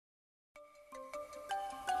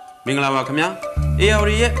မင်္ဂလာပါခင်ဗျာ AR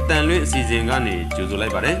ရဲ့တန်လွင့်အစီအစဉ်ကနေကြိုဆို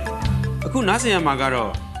လိုက်ပါတယ်အခုနားဆင်ရမှာက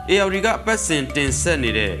တော့ AR ကပတ်စဉ်တင်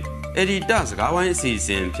ဆက်နေတဲ့ Editor စကားဝိုင်းအစီအ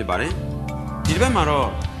စဉ်ဖြစ်ပါတယ်ဒီတစ်ပတ်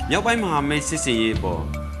မှာတော့မြောက်ပိုင်းမဟာမိတ်စစ်စင်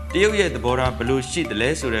ရေးပေါ်တရုတ်ရဲ့သဘောထားဘယ်လိုရှိသ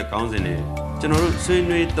လဲဆိုတဲ့ခေါင်းစဉ်နဲ့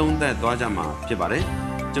ကျွန်တော်တို့ဆွေးနွေးသုံးသပ်သွားကြမှာဖြစ်ပါတယ်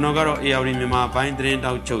ကျွန်တော်ကတော့ AR မြန်မာပိုင်းသတ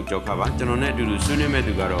င်းတောက်ချုပ်ကြောက်ခါပါကျွန်တော်နဲ့အတူတူဆွေးနွေး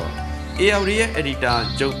မဲ့သူကတော့ AR ရဲ့ Editor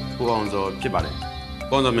ကျုပ်ကိုအောင်စောဖြစ်ပါ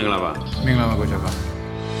တယ်ကိုအောင်စောမင်္ဂလာပါမင်္ဂလာပါကိုကျော်ပါ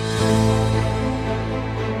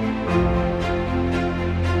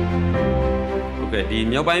ဒီ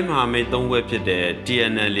မြောက်ပိုင်းမဟာမိတ်၃ဘွဲ့ဖြစ်တဲ့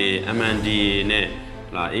TNLA, MNDAA နဲ့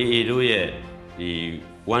AA တို့ရဲ့ဒီ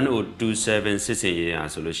1027စစ်စင်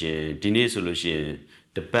ရေးဟာဆိုလို့ရှိရင်ဒီနေ့ဆိုလို့ရှိရင်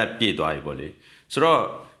တပတ်ပြည့်သွားပြီပေါ့လေ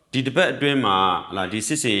ဆိုတော့ဒီတပတ်အတွင်းမှာဒီ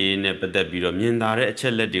စစ်စင်ရေးနဲ့ပတ်သက်ပြီးတော့မြင်သာတဲ့အချ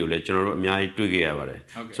က်လက်တွေကိုလည်းကျွန်တော်တို့အများကြီးတွေ့ခဲ့ရပါတယ်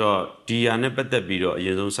ဆိုတော့ဒီဟာနဲ့ပတ်သက်ပြီးတော့အရ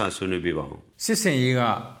င်ဆုံးစဆွေးနွေးပြပါဦးစစ်စင်ရေး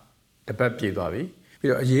ကတပတ်ပြည့်သွား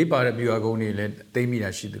ပြီပြီးတော့အရေးပါတဲ့ဗျူဟာကုန်းတွေလည်းသိမ်းမိ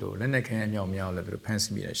တာရှိသလိုလက်နက်ခဲအမြောက်များလည်းသူတို့ဖမ်း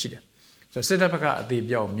ဆီးမိတာရှိတယ်ဆိုစစ်တပ်ဘက်ကအသေး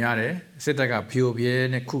ပြောက်များတယ်စစ်တပ်ကဖျို့ပြဲ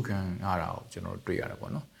နဲ့ခုခံရတာကိုကျွန်တော်တွေ့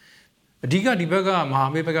ရတာပေါ့နော်အဓိကဒီဘက်ကမဟာ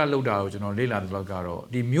မိတ်ဘက်ကလှုပ်တာကိုကျွန်တော်လေ့လာတဲ့လောက်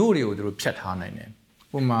ကတော့ဒီမျိုးတွေကိုသူတို့ဖြတ်ထားနိုင်တယ်ဥ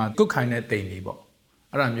ပမာကုတ်ခိုင်တဲ့တိမ်တွေပေါ့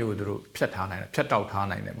အဲ့ဒါမျိုးကိုသူတို့ဖြတ်ထားနိုင်တယ်ဖြတ်တောက်ထား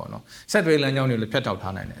နိုင်တယ်ပေါ့နော်ဆက်သွယ်လမ်းကြောင်းတွေလည်းဖြတ်တောက်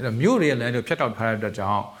ထားနိုင်တယ်အဲ့တော့မျိုးတွေရဲ့လမ်းတွေဖြတ်တောက်ထားတဲ့အတွက်ကြော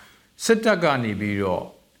င့်စစ်တပ်ကနေပြီးတော့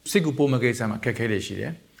စစ်ကူပို့မကိစ္စမှာခက်ခဲတွေရှိတ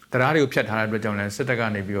ယ်တရားတွေကိုဖြတ်ထားတဲ့အတွက်ကြောင့်လည်းစစ်တပ်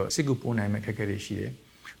ကနေပြီးတော့စစ်ကူပို့နိုင်မဲ့ခက်ခဲတွေရှိတယ်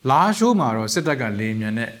လာရှိုးမှာတော့စစ်တပ်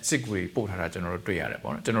ကလေမြန်နဲ့စစ်ကူတွေပို့ထားတာကျွန်တော်တို့တွေ့ရတယ်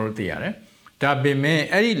ပေါ့နော်ကျွန်တော်တို့သိရတယ်ဒါပေမဲ့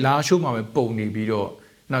အဲ့ဒီလာရှိုးမှာပဲပုံနေပြီးတော့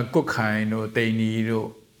နောက်ကုတ်ခိုင်တို့တိန်နီတို့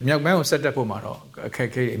မြောက်ပိုင်းကိုဆက်တက်ဖို့မှာတော့အခက်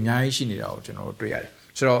အခဲတွေအများကြီးရှိနေတာကိုကျွန်တော်တို့တွေ့ရတယ်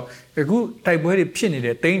ဆိုတော့အခုတိုက်ပွဲ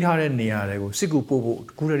တွေဖြစ်နေတဲ့တိန်းထားတဲ့နေရာတွေကိုစစ်ကူပို့ဖို့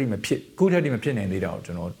ခုထက်ထိမဖြစ်နိုင်သေးတာ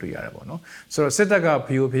ကိုကျွန်တော်တွေ့ရတယ်ပေါ့နော်ဆိုတော့စစ်တပ်က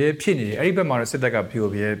ဖျို့ဖျဲဖြစ်နေတယ်အဲ့ဒီဘက်မှာတော့စစ်တပ်ကဖျို့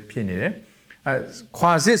ဖျဲဖြစ်နေတယ်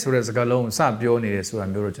ခွာစစ်ဆိုတဲ့စကားလုံးစပြောနေတယ်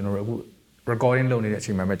ဆိုတာမျိုးတော့ကျွန်တော်တို့အခုrecording လုပ်နေတဲ့အ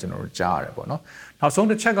ချိန်မှာပဲကျွန်တော်တို့ကြားရတယ်ပေါ့နော်နောက်ဆုံး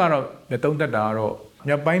တစ်ချက်ကတော့သုံးသက်တာကတော့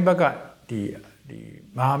မြောက်ပိုင်းဘက်ကဒီ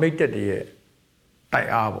မဟာမိတ်တပ်တွေရဲ့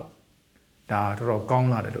တိုက်အားပေါ့ဒါတော်တော်ကောင်း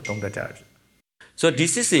လာတယ်လို့သုံးသက်ကြတယ်ဆိုတော့ဒီ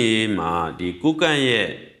စစ်စင်ရေးမှာဒီကိုကန့်ရဲ့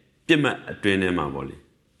ပြစ်မှတ်အတွင်းထဲ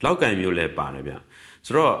မှာပေါ့လေလောက်ကင်မျိုးလည်းပါ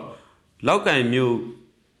တယ်ဗျဆိုတော့လောက်ကင်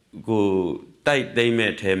မျိုးကိုတိုက်သိမ်း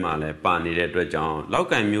မဲ့အဲမှာလည်းပါနေတဲ့အတွက်ကြောင့်လောက်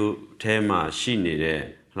ကင်မျိုးအဲမှာရှိနေ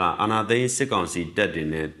တဲ့အာနာသိန်းစစ်ကောင်စီတပ်တွေ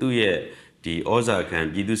နဲ့သူ့ရဲ့ဒီဩဇာခံ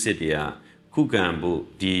ပြည်သူစစ်တွေ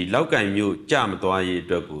ကခုခံဖို့ဒီလောက်ကင်မျိုးကြမသွားရေး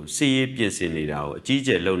အတွက်ကိုစစ်ရေးပြင်ဆင်နေတာကိုအကြီးအ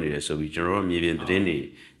ကျယ်လုပ်နေတယ်ဆိုပြီးကျွန်တော်တို့မြေပြင်သတင်းတွေ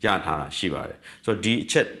ရထားတာရှိပါတယ်ဆိုတော့ဒီအ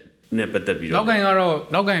ချက်နဲ့ပတ်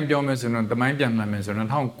သက်ပြီးတော့လောက်ကင်ပြောမယ်ဆိုတော့တမိုင်းပြန်မှန်မယ်ဆိုတော့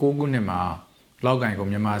2009ခုနှစ်မှာလောက်ကိုင်ကို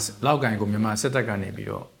မြန်မာစစ်တပ်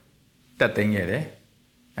ကနေပြီးတော့တက်သိမ်းခဲ့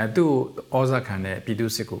တယ်သူ့ဩဇာခံတဲ့ပြည်သူ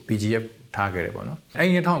စစ်ကို BGF ထားခဲ့တယ်ပေါ့နော်အဲ့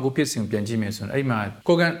ဒီ2009ဖြစ်စဉ်ပြန်ကြည့်မယ်ဆိုတော့အဲ့မှာ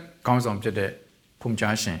ကိုကန်ခေါင်းဆောင်ဖြစ်တဲ့ဖုန်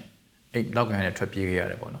ချာရှင်အဲ့လောက်ကန်နဲ့ထွက်ပြေးခဲ့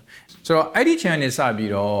ရတယ်ပေါ့နော်ဆိုတော့အဲ့ဒီချန်နေ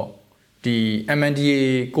စပြီးတော့ဒီ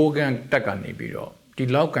MNDAA ကိုကန်တက်ကနေပြီးတော့ဒီ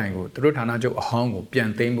လောက်ကန်ကိုသူတို့ဌာနချုပ်အဟောင်း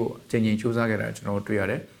ကိုပြန်သိမ်းဖို့အချိန်ချင်းစူးစမ်းခဲ့တာကျွန်တော်တို့တွေ့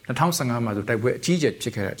ရတယ်2015မှာဆိုတိုက်ပွဲအကြီးအကျယ်ဖြ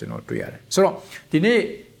စ်ခဲ့တာကျွန်တော်တွေ့ရတယ်ဆိုတော့ဒီနေ့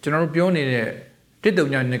ကျွန်တော်တို့ပြောနေတဲ့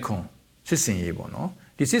139နှစ်ခွန်စစ်စင်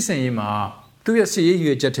ရေးပေါ့နော်ဒီစစ်စင်ရေးမှာသူရဲ့စစ်ရေး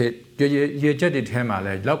ရွေချက်တွေထဲ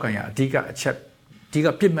မှာလဲလောက်ကန်ရအဓိကအချက်အဓိ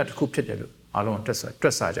ကပြစ်မှတ်တစ်ခုဖြစ်တယ်လို့အားလုံးတွက်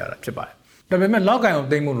ဆကြတာဖြစ်ပါတယ်ဒါပေမဲ့လောက်ကန်ကို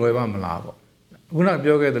သိမ်းဖို့လွယ်ပါမလားပေါ့ခုန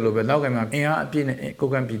ပြောခဲ့သလိုပဲလောက်ကန်မှာအင်အားအပြည့်နဲ့ကို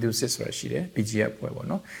ကန်ပြည်သူစစ်ဆိုတာရှိတယ် BGF ဖွဲ့ပေါ့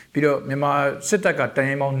နော်ပြီးတော့မြန်မာစစ်တပ်ကတန်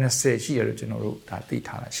ရင်ပေါင်း20ရှိတယ်လို့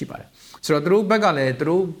ကျွန်တော်တို့ဒါသိထားတာရှိပါတယ်ဆိုတော့သူတို့ဘက်ကလ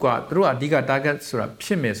ည်းသူတို့ကအဓိက target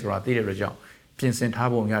ဆိုတာဖြစ်မယ်ဆိုတာသိတဲ့အတွက်ကြောင့်ပြင်ဆင်ထား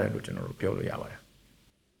ပုံရတယ်လို့ကျွန်တော်တို့ပြောလို့ရပါတယ်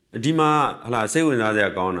ဒီမှာစိတ်ဝင်စားစရာ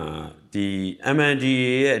ကောင်းတာဒီ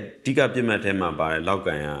MNDAA ရဲ့အဓိကပြစ်မှတ်ထဲမှာပါတယ်လောက်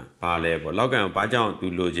ကန်ကဘာလဲပေါ့လောက်ကန်ကဘာကြောင့်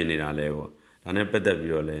သူလိုချင်နေတာလဲပေါ့ဒါနဲ့ပတ်သက်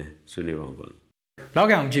ပြီးတော့လဲဆွေးနွေးပါဦးပေါ့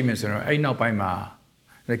လောက်ကန်ကြည့်မယ်ဆိုတော့အဲ့နောက်ပိုင်းမှာ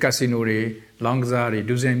ကက်စီနိုတွေလောင်းကစားတွေ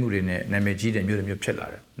ဒုစရိုက်မှုတွေနဲ့နာမည်ကြီးတဲ့မျိုးဖြစ်လာ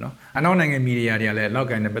တယ်နော်အနောက်နိုင်ငံမီဒီယာတွေကလည်း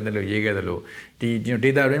လောက်ကန်နဲ့ပတ်သက်လို့ရေးခဲ့သ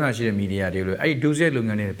လိုဒီဒေတာရင်းမှာရှိတဲ့မီဒီယာတွေလို့အဲ့ဒီဒုစရိုက်လုပ်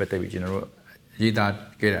ငန်းတွေနဲ့ပတ်သက်ပြီးကျွန်တော်တို့ရေး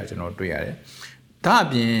သားခဲ့တာကျွန်တော်တွေ့ရတယ်ဒါအ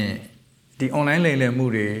ပြင်ဒီ online လိမ်လည်မှု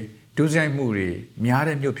တွေဒုစရိုက်မှု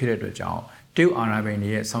တွေများတဲ့မျိုးဖြစ်တဲ့အတွက်ကြောင့်တရုတ်အာဏာပိုင်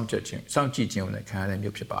တွေရဲ့စောင့်ကြည့်ခြင်းကိုလည်းခံရ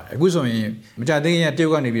တဲ့မျိုးဖြစ်ပါတယ်အခုဆိုရင်မကြသေးခင်က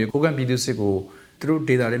တရုတ်ကနေပြီးကိုကန်ပြည်သူစစ်ကိုသူတို့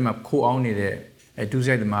ဒေတာတွေမှာခိုးအောင်နေတဲ့ဒု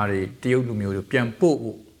စရိုက်သမားတွေတရုတ်လူမျိုးတွေပြန်ပို့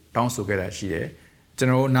ဖို့တောင်းဆိုခဲ့တာရှိတယ်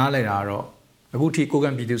ကျွန်တော်တို့နားလည်တာကတော့အခုထိကို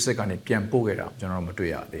ကန်ပြည်သူစစ်ကနေပြန်ပို့ခဲ့တာကျွန်တော်တို့မတွေ့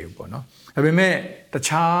ရသေးဘူးပေါ့နော်ဒါပေမဲ့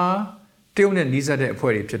တခြားတရုတ်နဲ့နှီးစပ်တဲ့အ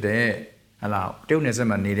ဖွဲ့တွေဖြစ်တဲ့တရုတ်နယ်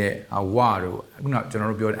စပ်မှာနေတဲ့ဝါတို့ခုန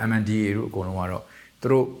ကျွန်တော်တို့ပြောတဲ့ MNDAA တို့အကုန်လုံးကတော့သူ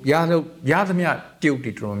တို့ရသမျှတရုတ်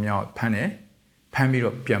တွေတော်တော်များဖ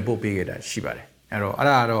မ်းပြီးတော့ပြန်ပို့ပေးခဲ့တာရှိပါတယ်အဲ့ဒါ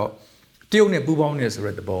ကတော့တရုတ်နဲ့ပူးပေါင်းနေ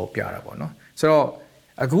ဆိုတဲ့သဘောပြတာပေါ့နော်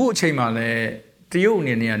ဆိုတော့အခုအချိန်မှာလည်း တရုတ်အ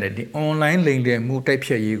နေနဲ့လည်းဒီ online လိမ်တယ်မှုတိုက်ဖြ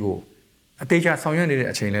တ်ရေးကိုအသေးချာဆောင်ရွက်နေတဲ့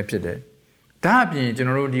အချိန်လည်းဖြစ်တယ်ဒါအပြင်ကျွန်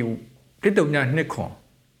တော်တို့ဒီတစ်တုံညာနှစ်ခွန်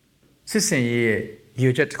စစ်စင်ရေးရဲ့ရ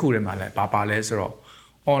ည်ချက်တစ်ခုတည်းမှာလည်းပါလဲဆိုတော့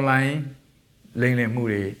online လိမ်လည်မှု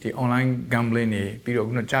တွေဒီ online gambling တွေပြီးတော့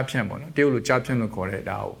ခုနကြားဖြန့်ပေါ့နော်တရုတ်လိုကြားဖြန့်လို့ခေါ်တဲ့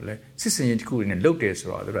ဒါကိုလည်းစစ်စင်ရေးတစ်ခုတွေနဲ့လုပ်တယ်ဆို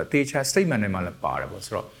တော့သူတို့အသေးချာ statement တွေမှာလည်းပါတယ်ပေါ့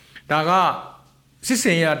ဆိုတော့ဒါကစစ်စ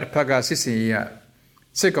င်ရေးတစ်ဖက်ကစစ်စင်ရေး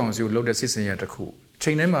စစ်ကောင်စီကိုလုပ်တဲ့စစ်စင်ရေးတစ်ခု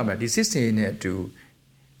ချိန်တိုင်းမှာပဲဒီစစ်စင်ရေးနဲ့အတူ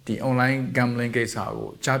ဒီ online gambling ကိစ္စကို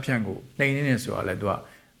ကြားဖြန့်ကိုနှိမ်နေဆိုတာလည်းသူက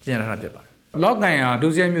ပြင်ရတာဖြစ်ပါတယ်လောက်ကန်ဟာဒု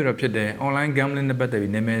စရိုက်မျိုးတော့ဖြစ်တယ် online gambling နဲ့ပတ်သက်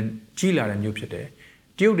ပြီးနာမည်ကြီးလာတဲ့မျိုးဖြစ်တယ်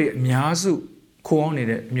တရုတ်တွေအများစုခိုးအောင်နေ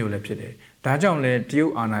တဲ့မျိုးလည်းဖြစ်တယ်ဒါကြောင့်လည်းတရု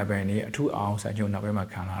တ်အာဏာပိုင်တွေအထူးအောင်ဆိုင်ချုပ်နောက်ပိုင်းမှာ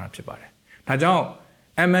ခံလာတာဖြစ်ပါတယ်ဒါကြောင့်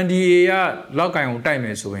MNDAA ကလောက်ကန်ကိုတိုက်မ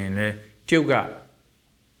ယ်ဆိုရင်လည်းတရုတ်က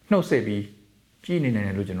နှုတ်ဆက်ပြီးကြီးနေနိုင်တ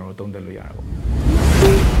ယ်လို့ကျွန်တော်တို့သုံးသပ်လို့ရတာပေါ့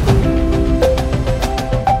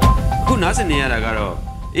ခုနားဆင်နေရတာကတော့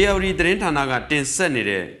AOD သတင်းဌာနကတင်ဆက်နေ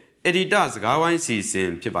တဲ့ Editor စကားဝိုင်းစီစဉ်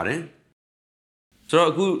ဖြစ်ပါတယ်ဆိုတော့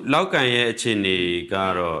အခုလောက်ကန်ရဲ့အခြေအနေက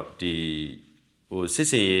တော့ဒီစစ်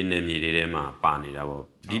စင်ရေးနယ်မြေတွေထဲမှာပါနေတာပေါ့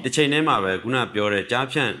ဒီတစ်ချိန်ထဲမှာပဲခုနပြောတဲ့ကြား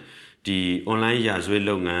ဖြန့်ဒီ online ရာဇဝတ်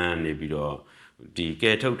လုပ်ငန်းနေပြီးတော့ဒီ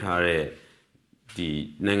ကဲထုတ်ထားတဲ့ဒီ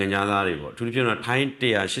နိုင်ငံသားတွေပေါ့အထူးသဖြင့်တော့ထိုင်း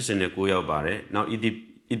189ယောက်ပါတယ်နောက်အီ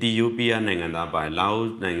သီယိုးပီးယားနိုင်ငံသားပါတယ်လာအို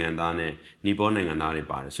နိုင်ငံသားနဲ့နီပေါနိုင်ငံသားတွေ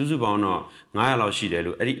ပါတယ်စုစုပေါင်းတော့900လောက်ရှိတယ်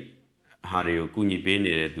လို့အဲ့ဒီဟာတွေကိုကူညီပေး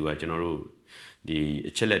နေတဲ့သူကကျွန်တော်တို့ဒီ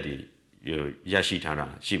အချက်လက်တွေရရှိထားတာ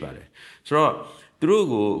ရှိပါတယ်ဆိုတော့သူတို့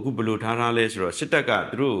ကိုအခုဘယ်လိုထားလဲဆိုတော့စစ်တပ်က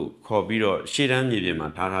သူတို့ခေါ်ပြီးတော့ရှေ့တန်းမြေပြင်မှာ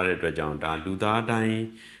ထားတဲ့အတွက်ကြောင့်ဒါလူသားတိုင်း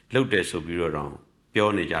လုတ်တယ်ဆိုပြီးတော့ပြော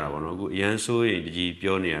နေကြတာပေါ့နော်အခုအရန်ဆိုးရင်ဒီ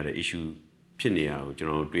ပြောနေရတဲ့ issue ဖြစ်နေရတာကိုကျွန်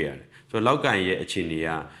တော်တို့တွေ့ရတယ်ဆိုတော့လောက်ကန်ရဲ့အခြေအနေက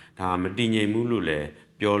ဒါမတည်ငြိမ်မှုလို့လည်း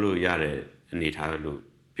ပြောလို့ရတဲ့အနေထားလို့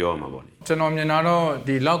ပြောမှာပေါ့လေကျွန်တော်မြင်တော့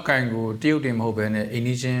ဒီလောက်ကန်ကိုတရုတ်တင်မဟုတ်ဘဲနဲ့အိန္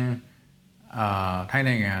ဒိချင်းထိုင်း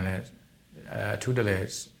နိုင်ငံကလည်းအထူးတလဲ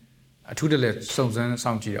စုံစမ်း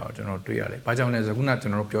စောင့်ကြည့်တော့ကျွန်တော်တွေ့ရတယ်။ဘာကြောင့်လဲဆိုခုနကျွ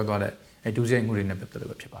န်တော်တို့ပြောသွားတဲ့ဒုစရိုက်မှုတွေနဲ့ပတ်သက်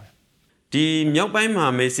လို့ဖြစ်ပါတယ်။ဒီမြောက်ပိုင်းမှာ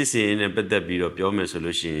မေးစစ်စင်နဲ့ပတ်သက်ပြီးတော့ပြောမယ်ဆို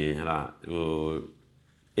လို့ရှိရင်ဟလာ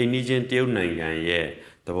အိန္ဒိချင်းတရုတ်နိုင်ငံရဲ့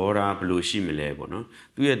သဘောထားဘယ်လိုရှိမလဲပေါ့နော်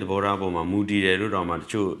။သူ့ရဲ့သဘောထားပေါ်မှာမူတည်တယ်လို့တော့မှတ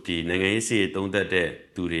ချို့ဒီနိုင်ငံရေးစီသုံးသက်တဲ့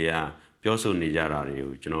သူတွေကပြောဆိုနေကြတာတွေ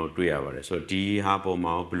ကိုကျွန်တော်တွေ့ရပါတယ်ဆိုတော့ဒီဟာပေါ်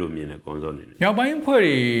မှာဘယ်လိုမြင်လဲကွန်စောနေလဲမြောက်ပိုင်းဖွဲ့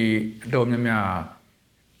တွေအတော်များများ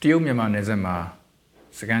တရုတ်မြန်မာနယ်စပ်မှာ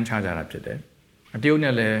စကန်ချကြတာဖြစ်တယ်တရုတ်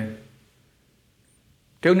နဲ့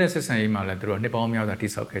ဆက်ဆံရေးမှာလည်းသူတို့နှစ်ပေါင်းများစွာတိ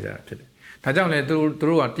စောက်ခဲ့ကြတာဖြစ်တယ်ဒါကြောင့်လည်းသူ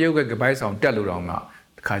တို့ကတရုတ်ကကပိုက်ဆောင်တက်လို့တော့မှ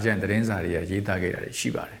တစ်ခါကျရင်သတင်းစာတွေကရေးသားခဲ့တာရှိ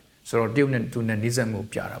ပါတယ်ဆိုတော့တရုတ်နဲ့သူနဲ့နှိစက်မှု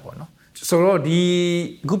ပြတာပေါ့နော်ဆိုတော့ဒီ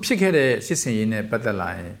အခုဖြစ်ခဲ့တဲ့စစ်စင်ရေးနဲ့ပတ်သက်လာ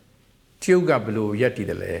ရင်တရုတ်ကဘယ်လိုရက်တည်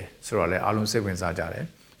တယ်လဲဆိုတော့လည်းအားလုံးစိတ်ဝင်စားကြတယ်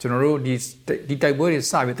ကျွန်တော်တို့ဒီတိုက်ပွဲတွေ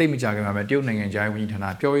စပြီးတိတ်မကြခင်မှာပဲတရုတ်နိုင်ငံကြားဝင်ဌာန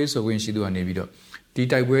ပြောရေးဆိုခွင့်ရှိသူကနေပြီးတော့ဒီ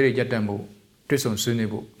တိုက်ပွဲတွေရပ်တန့်မှုတွေ့ဆုံဆွေးနွေး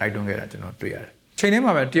ဖို့တိုက်တွန်းခဲ့တာကျွန်တော်တွေ့ရတယ်ချိန်ထဲ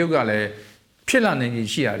မှာပဲတရုတ်ကလည်းဖြစ်လာနိုင်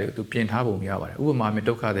ရှိရတယ်သူပြင်ထားပုံရပါတယ်ဥပမာမျိုး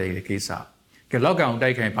ဒုက္ခတွေကိစ္စကလောက်ကောင်တို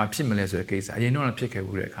က်ခိုင်ဘာဖြစ်မလဲဆိုတဲ့ကိစ္စအရင်တော့ဖြစ်ခဲ့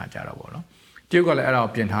ဘူးတဲ့အခါကြတော့ဗောနော်တရုတ်ကလည်းအဲ့ဒါ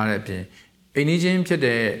ကိုပြင်ထားတဲ့အပြင်အိန္ဒိချင်းဖြစ်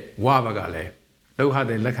တဲ့ဝါဘကလည်းလောက်ဟာ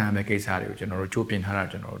တဲ့လက်ခံမဲ့ကိစ္စတွေကိုကျွန်တော်တို့ကြိုးပြင်ထားတာ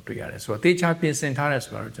ကျွန်တော်တို့တွေ့ရတယ်ဆိုတော့တေချာပြင်ဆင်ထားတယ်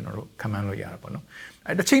ဆိုတော့ကျွန်တော်တို့ခံမှန်းလို့ရတာပေါ့နော်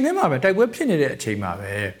အဲ့တစ်ချိန်ထဲမှာပဲတိုက်ပွဲဖြစ်နေတဲ့အချိန်မှာ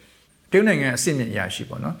ပဲတရုတ်နိုင်ငံအစစ်မြင့်အရာရှိ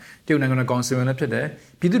ပေါ့နော်တရုတ်နိုင်ငံကကောင်စီဝင်လည်းဖြစ်တယ်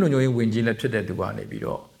ပြည်သူ့လူမျိုးရေးဝန်ကြီးလည်းဖြစ်တဲ့သူကနေပြီး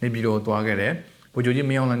တော့သွားခဲ့တယ်ဗိုလ်ချုပ်ကြီး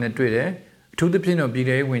မင်းအောင်လှိုင်နဲ့တွေ့တယ်အထူးသဖြင့်တော့ပြည်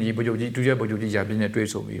ထောင်ဝန်ကြီးဗိုလ်ချုပ်ကြီးဒုတိယဗိုလ်ချုပ်ကြီးရာပြင်းနဲ့တွေ့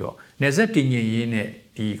ဆုံပြီးတော့နယ်စပ်တည်ငြိမ်ရေးနဲ့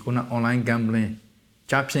ဒီခုန online gambling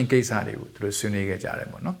ကြားဖြန့်ကိစ္စတွေကိုသူတို့ဆွေးနွေးခဲ့ကြတယ်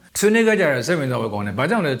ပေါ့နော်ဆွေးနွေးခဲ့ကြတဲ့စိတ်ဝင်စားဖို့ကောင်းတယ်ဘာ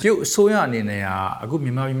ကြောင့်လဲတရုတ်အစိုးရအနေနဲ့ကအခုမြ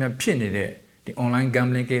န်မာပြည်မှာဖြစ်နေတဲ့ဒီ online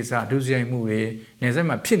gambling ကိစ္စဒုစရိုက်မှုတွေနယ်စပ်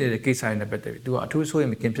မှာဖြစ်နေတဲ့ကိစ္စတွေနဲ့ပတ်သက်ပြီးသူကအထူးဆိုးရ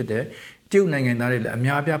မကင်းဖြစ်တဲ့တရုတ်နိုင်ငံသားတွေလည်းအ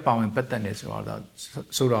များအပြားပါဝင်ပတ်သက်နေဆိုတော့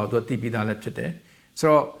သူသိပြီးသားလည်းဖြစ်တယ်ဆို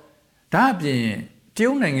တော့ဒါအပြင်တရု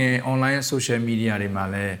တ်နိုင်ငံ online social media တွေမှာ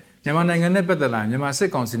လည်းမြန်မာနိုင်ငံနဲ့ပတ်သက်လာမြန်မာစစ်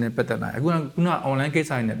ကောင်စီနဲ့ပတ်သက်လာအခုက online ကိစ္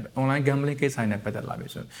စတွေနဲ့ online gambling ကိစ္စတွေနဲ့ပတ်သက်လာပြီ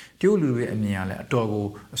ဆိုတရုတ်လူတွေအမြင်ကလည်းအတော်ကို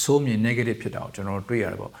အဆိုးမြင် negative ဖြစ်တာကိုကျွန်တော်တို့တွေ့ရ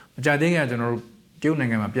တယ်ပေါ့မကြသေးခင်ကကျွန်တော်တို့တရုတ်နို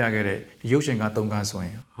င်ငံမှာပြခဲ့တဲ့ရုပ်ရှင်ကား၃ကားဆိုရ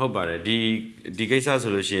င်ဟုတ်ပါတယ်ဒီကိစ္စ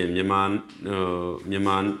ဆိုလို့ရှိရင်မြန်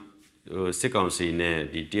မာစစ်ကောင်စီနဲ့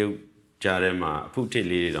ဒီတရုတ်ကြားထဲမှာအဖုထစ်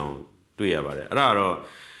လေးတွေတောင်တွေ့ရပါတယ်အဲ့ဒါတော့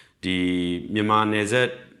ဒီမြန်မာနယ်စပ်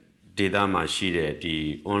ဒေသမှာရှိတဲ့ဒီ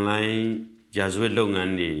online ရာဇဝတ်လုပ်င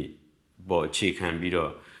န်းတွေပေါ်အခြေခံပြီး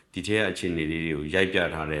တော့ ဒီထဲအခြေအနေလေးတွေကိုရိုက်ပြ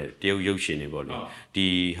ထားတဲ့တရုတ်ရုပ်ရှင်တွေပေါ့လေဒီ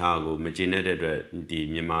ဟာကိုမကျေနပ်တဲ့အတွက်ဒီ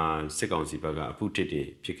မြန်မာစစ်ကောင်စီဘက်ကအဖုထစ်တွေ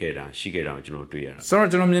ဖြစ်ခဲ့တာရှိခဲ့တာကိုကျွန်တော်တွေ့ရတာဆိုတော့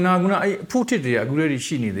ကျွန်တော်မြင်တာကအဲ့အဖုထစ်တွေအခုတည်း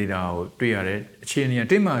ရှိနေသေးတာကိုတွေ့ရတယ်အခြေအနေက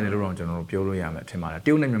တိတ်မာတယ်လို့တော့ကျွန်တော်တို့ပြောလို့ရမယ်ထင်ပါတယ်တ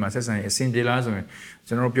ရုတ်နဲ့မြန်မာဆက်ဆံရေးအဆင်ပြေလားဆိုရင်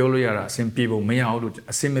ကျွန်တော်တို့ပြောလို့ရတာအဆင်ပြေဖို့မရဘူးလို့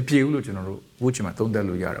အဆင်မပြေဘူးလို့ကျွန်တော်တို့ဝှချင်မှာသုံးသပ်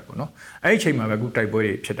လို့ရတာပေါ့နော်အဲ့ဒီအချိန်မှာပဲအခုတိုက်ပွဲ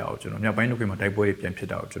တွေဖြစ်တာကိုကျွန်တော်မြောက်ပိုင်းတို့မှာတိုက်ပွဲတွေပြန်ဖြစ်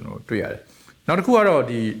တာကိုကျွန်တော်တွေ့ရတယ်နောက်တစ်ခုကတော့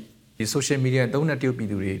ဒီ social media သုံးတဲ့တရုတ်ပြည်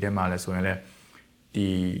သူတွေထဲမှာလည်းဆိုရင်လည်းဒီ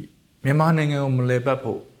မြန်မာနိုင်ငံကိုမလဲပတ်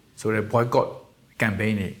ဖို့ဆိုတဲ့ boycott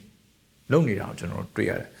campaign တွေလုပ်နေတာကိုကျွန်တော်တွေ့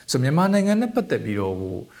ရတယ်ဆိုမြန်မာနိုင်ငံနဲ့ပတ်သက်ပြီးတော့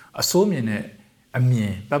ဟိုအစိုးမြင်တဲ့အမြ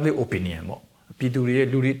င် public opinion ပေါ့ပြည်သူတွေရဲ့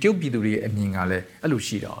လူတွေတရုတ်ပြည်သူတွေရဲ့အမြင်ကလည်းအဲ့လို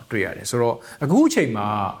ရှိတာတွေ့ရတယ်ဆိုတော့အခုအချိန်မှာ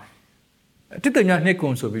တစ်တညနှစ်ကွ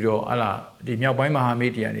န်ဆိုပြီးတော့ဟာလာဒီမြောက်ပိုင်းမဟာမိ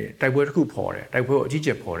တ်တွေကနေတိုက်ပွဲတစ်ခုဖော်တယ်တိုက်ပွဲကိုအကြီးကျ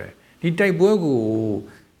ယ်ဖော်တယ်ဒီတိုက်ပွဲကို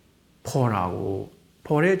ဖော်တာကို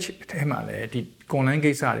ဖော်တဲ့အထဲမှာလည်းဒီ online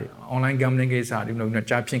ကိစ္စတွေ online gambling ကိစ္စတွေနောက်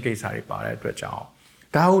ကြားဖြင့်ကိစ္စတွေပါတဲ့အတွက်ကြောင့်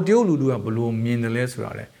ဒါကိုတရုတ်လူထုကဘယ်လိုမြင်တယ်လဲဆို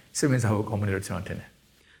တာလဲစိတ်ဝင်စားဖို့ comment လို့ကျွန်တော်ထင်တယ်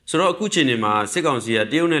ဆိုတော့အခုချိန်နေမှာစစ်ကောင်စီက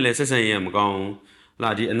တရုတ်နဲ့လည်းဆက်ဆံရေးမကောင်း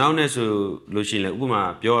လာဒီအနောက်နဲ့ဆိုလို့ရှိရင်လည်းဥပမာ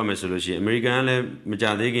ပြောရမယ်ဆိုလို့ရှိရင်အမေရိကန်ကလည်းမကြ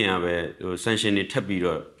သေးခင်ကပဲဟို sanction တွေထပ်ပြီး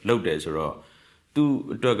တော့လုပ်တယ်ဆိုတော့သူ့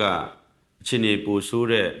အတွက်ကအခြေအနေပိုဆိုး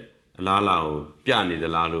တဲ့အလားအလာကိုပြနေသ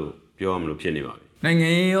လားလို့ပြောရမလို့ဖြစ်နေပါပြီနိုင်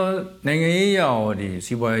ငံရေးရောဒီ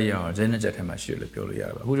စီးပွားရေးရောဇဲနဲ့ချက်ထဲမှာရှိတယ်လို့ပြောလို့ရ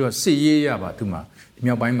တာပါအခုကျတော့စစ်ရေးရပါသူ့မှာဒီ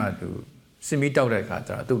မြောက်ပိုင်းမှာသူစစ်မီးတောက်တဲ့အခါ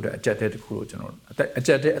ကျတော့သူ့အတွက်အကြက်တဲ့တစ်ခုလို့ကျွန်တော်အကြ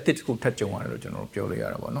က်တဲ့အသစ်တစ်ခုထပ်ကြုံရတယ်လို့ကျွန်တော်ပြောလို့ရ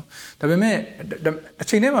တာပေါ့နော်ဒါပေမဲ့အ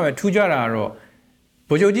ချိန်ထဲမှာပဲထူးခြားတာကတော့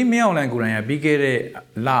ဗိုလ်ချုပ်ကြီးမင်းအောင်လှိုင်ကိုယ်တိုင်ကပြီးခဲ့တဲ့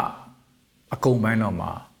လအကုန်ပိုင်းတော့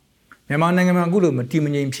မှာမြန်မာနိုင်ငံမှာအခုလိုမတည်မ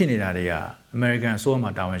ငြိမ်ဖြစ်နေတာတွေကအမေရိကန်အစိုးရ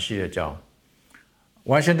မှာတာဝန်ရှိတဲ့အကြောင်း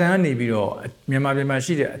ဝါရှင်တန်ကနေပြီးတော့မြန်မာပြည်မှာ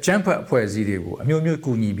ရှိတဲ့အကြမ်းဖက်အဖွဲ့အစည်းတွေကိုအမျိုးမျိုး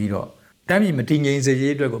ကူညီပြီးတော့တိုင်းပြည်မတည်ငြိမ်စေ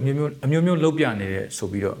ရေးအတွက်ကိုအမျိုးမျိုးလုပ်ပြနေတဲ့ဆို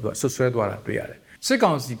ပြီးတော့သူကဆွဆွဲသွားတာတွေ့ရတယ်စစ်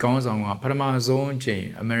ကောင်စီကောင်းဆောင်ကပထမဆုံးအချိန်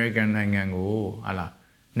အမေရိကန်နိုင်ငံကိုဟာလာ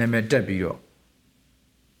နာမည်တက်ပြီးတော့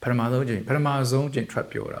ပထမဆုံးအချိန်ထွက်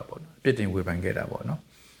ပြောတာပေါ့နော်အပြစ်တင်ဝေဖန်ခဲ့တာပေါ့နော်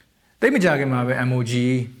တိတ်မကြခင်မှာပဲ MOG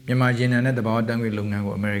မြန်မာရေနံနဲ့တဘာဝတန်းခွေလုပ်ငန်း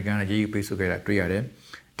ကိုအမေရိကန်ကရေးယူပေးဆိုခဲ့တာတွေ့ရတယ်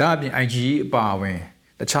ဒါအပြင် IG အပါအဝင်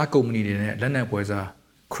တခြားကုမ္ပဏီတွေနဲ့လက်နက်ပွဲစား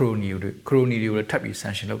ခရိုနီတွေကိုလည်းထပ်ပြီး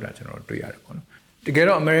sanction လုပ်တာကျွန်တော်တွေ့ရတယ်ပေါ့နော်တကယ်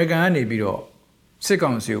တော့အမေရိကန်ကနေပြီးတော့စစ်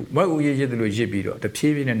ကောင်စီကိုဝက်ဦးရရစ်လို့ရစ်ပြီးတော့တဖြ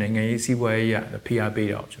ည်းဖြည်းနဲ့နိုင်ငံရေးစီးပွားရေးရဖိအားပေး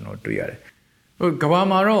တာကိုကျွန်တော်တွေ့ရတယ်ဟိုကမ္ဘာ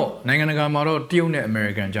မှာတော့နိုင်ငံတကာမှာတော့တရုတ်နဲ့အမေ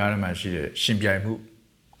ရိကန်ကြားထဲမှာရှိတဲ့ရှင်ပြိုင်မှု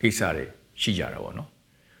ကိစ္စတွေရှိကြတာပေါ့နော်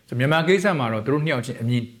ဆိုမြန်မာကိစ္စမှာတော့သူတို့နှစ်ယောက်ချင်းအ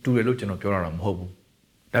မြင်တူတယ်လို့ကျွန်တော်ပြောတာတော့မဟုတ်ဘူး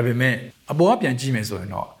ဒါပေမဲ့အပေါ်ကပြန်ကြည့်မယ်ဆိုရင်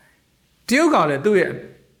တော့တရုတ်ကလည်းသူ့ရဲ့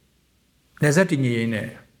နယ်စပ်တည်ငြိမ်ရေးနဲ့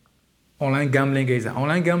online gambling ကိစ္စ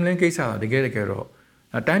တော့တကယ်တော့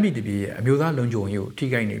တိုင်းပြည်တပြည်ရဲ့အမျိုးသားလုံခြုံရေးကိုထိ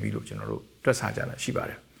ခိုက်နေပြီလို့ကျွန်တော်တို့တွက်ဆကြတာရှိပါ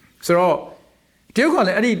တယ်ဆိုတော့တရုတ်ကလ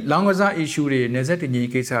ည်းအဲ့ဒီလောင်ကစား issue တွေနယ်စပ်တည်ငြိမ်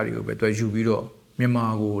ကိစ္စတွေကိုပဲသူယူပြီးတော့မြန်မာ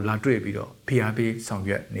ကိုလာတွေ့ပြီးတော့ဖိအားပေးဆောင်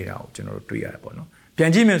ရွက်နေတာကိုကျွန်တော်တို့တွေ့ရတယ်ပေါ့နော်ပြ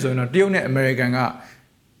န်ကြည့်မယ်ဆိုရင်တော့တရုတ်နဲ့အမေရိကန်က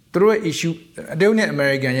သူတို့ရဲ့ issue တရုတ်နဲ့အမေ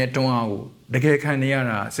ရိကန်ရဲ့တွန်းအားကိုတကယ်ခံနေရ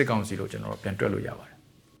တာစစ်ကောင်စီလို့ကျွန်တော်ပြန်တွက်လို့ရပါတယ်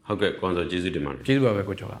ဟုတ်ကဲ့ကွန်ဆိုကျေးဇူးတင်ပါတယ်ကျေးဇူးပါပဲ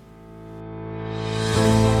ကိုကျော်က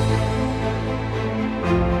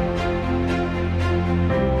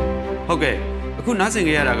ဟုတ်ကဲ့အခုနားဆင်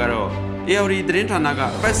ကြရတာကတော့ AOD သတင်းဌာနက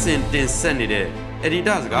ပတ်စင်တင်ဆက်နေတဲ့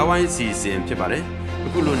Editor စကားဝိုင်းစီစဉ်ဖြစ်ပါတယ်အ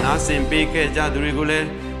ခုလိုနားဆင်ပေးခဲ့ကြသူတွေကိုလည်း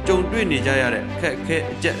ကြုံတွေ့နေကြရတဲ့အခက်အခဲ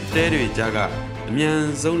အကျက်တဲတွေကြားကအမြန်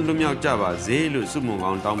ဆုံးလွတ်မြောက်ကြပါစေလို့ဆုမွန်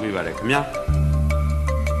ကောင်းတောင်းပေးပါတယ်ခင်ဗျာ